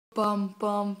Bum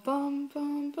bum bum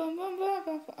bum bum bum bum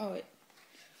bum. Oh wait.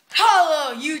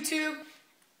 Hello YouTube.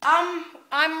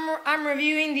 I'm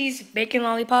reviewing these bacon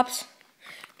lollipops.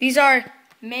 These are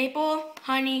maple,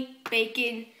 honey,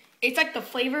 bacon. It's like the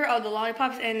flavor of the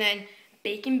lollipops and then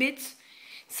bacon bits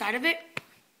inside of it.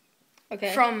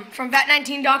 Okay. From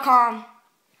vat19.com.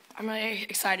 I'm really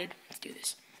excited. Let's do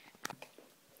this.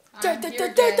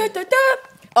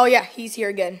 Oh yeah, he's here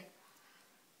again.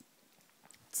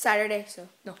 Saturday, so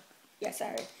no. Yeah,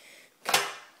 Saturday.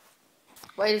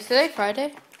 Wait, is today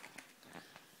Friday?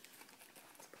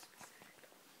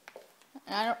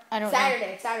 I don't know.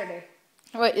 Saturday.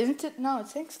 Wait, isn't it? No,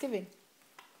 it's Thanksgiving.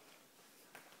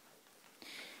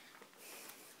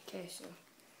 Okay, so.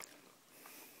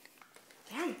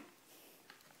 Damn.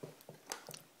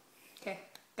 Okay,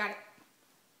 got it.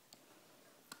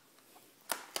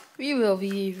 We will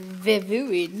be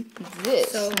reviewing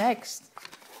this So- next.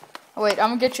 Oh, wait, I'm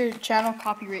gonna get your channel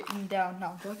copywritten down. No,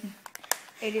 I'm joking.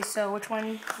 It is so. Which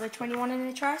one you wanted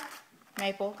to try?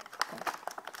 Maple.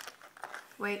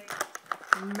 Wait.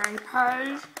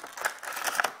 Maple.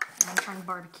 I'm trying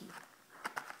barbecue.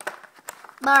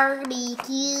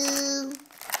 Barbecue.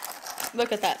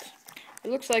 Look at that. It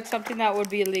looks like something that would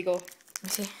be illegal. Let me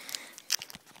see.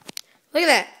 Look at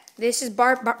that. This is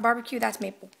barbecue. That's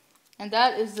maple. And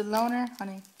that is the loner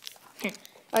honey.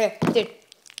 Okay, dude.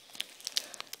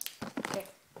 Okay.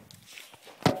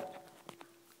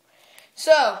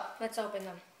 So, let's open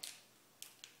them.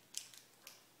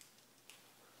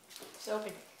 Let's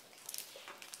open.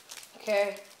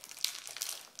 Okay.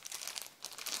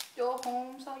 Yo,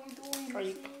 Holmes, how you doing? Are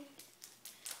you-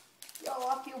 Yo,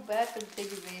 I feel bad for the thing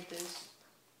you made this.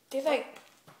 There's like.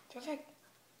 This heck?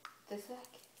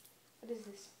 What is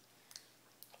this?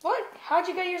 What? How'd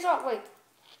you get yours off?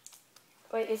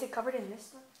 Wait, is it covered in this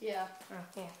stuff? Yeah. Oh,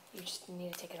 yeah, you just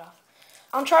need to take it off.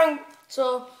 I'm trying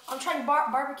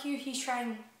barbecue, he's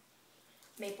trying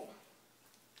maple.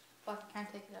 Fuck, I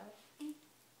can't take it out.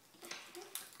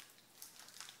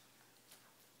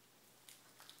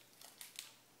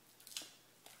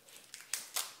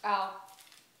 Ow.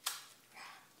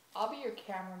 I'll be your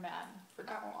cameraman for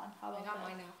that one. How about I got that?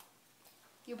 mine now.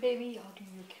 You pay me, I'll do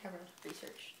your camera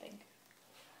research thing.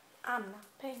 I'm not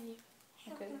paying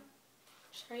you. Okay.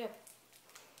 Just hurry up.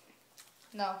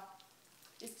 No.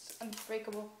 It's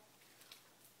unbreakable.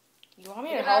 You want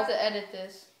me You to have help? to edit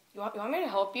this. You want me to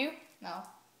help you? No.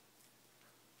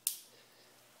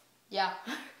 Yeah.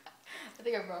 I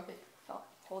think I broke it. Oh,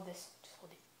 hold this. Just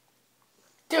hold it.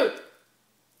 Dude,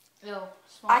 Ew,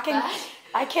 smells bad.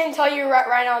 I can tell you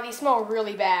right now, these smell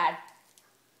really bad.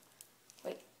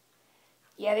 Wait.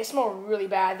 Yeah, they smell really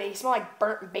bad. They smell like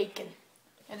burnt bacon.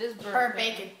 It is Burnt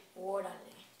bacon. Orale.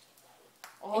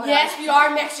 Oh, Yes, we are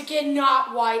Mexican,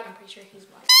 not white. I'm pretty sure he's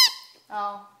white.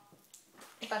 Oh,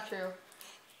 it's not true.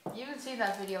 You haven't seen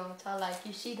that video. It's how like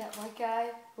you see that white guy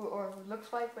who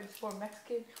looks white but he's more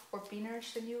Mexican or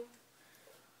beanish than you.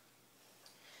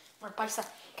 Or paisa.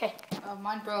 Okay. Oh,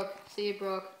 mine broke. See, it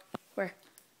broke. Where?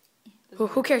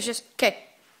 Who cares? Just okay.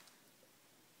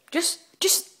 Just.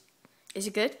 Is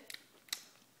it good?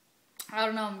 I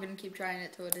don't know. I'm gonna keep trying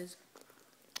it till it is.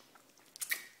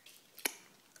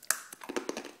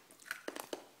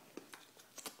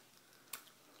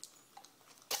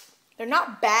 They're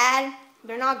not bad.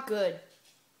 They're not good.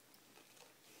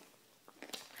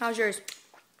 How's yours?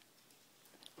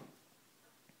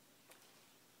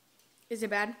 Is it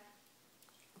bad?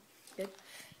 Good.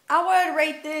 I would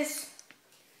rate this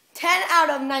 10 out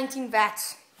of 19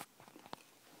 vats.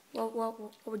 What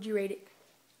would you rate it?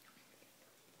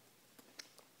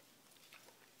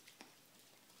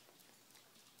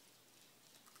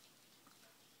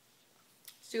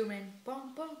 Zoom in.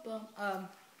 Bum bum bum.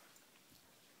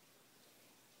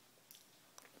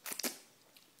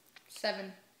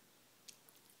 7.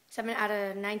 7 out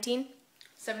of 19?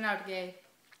 7 out of gay.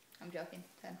 I'm joking.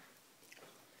 10.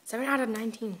 7 out of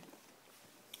 19.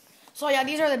 So yeah,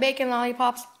 these are the bacon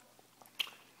lollipops.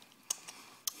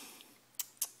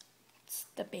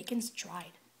 The bacon's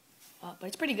dried. But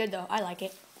it's pretty good though. I like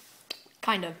it.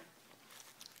 Kind of.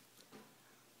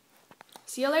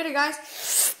 See you later,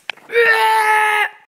 guys.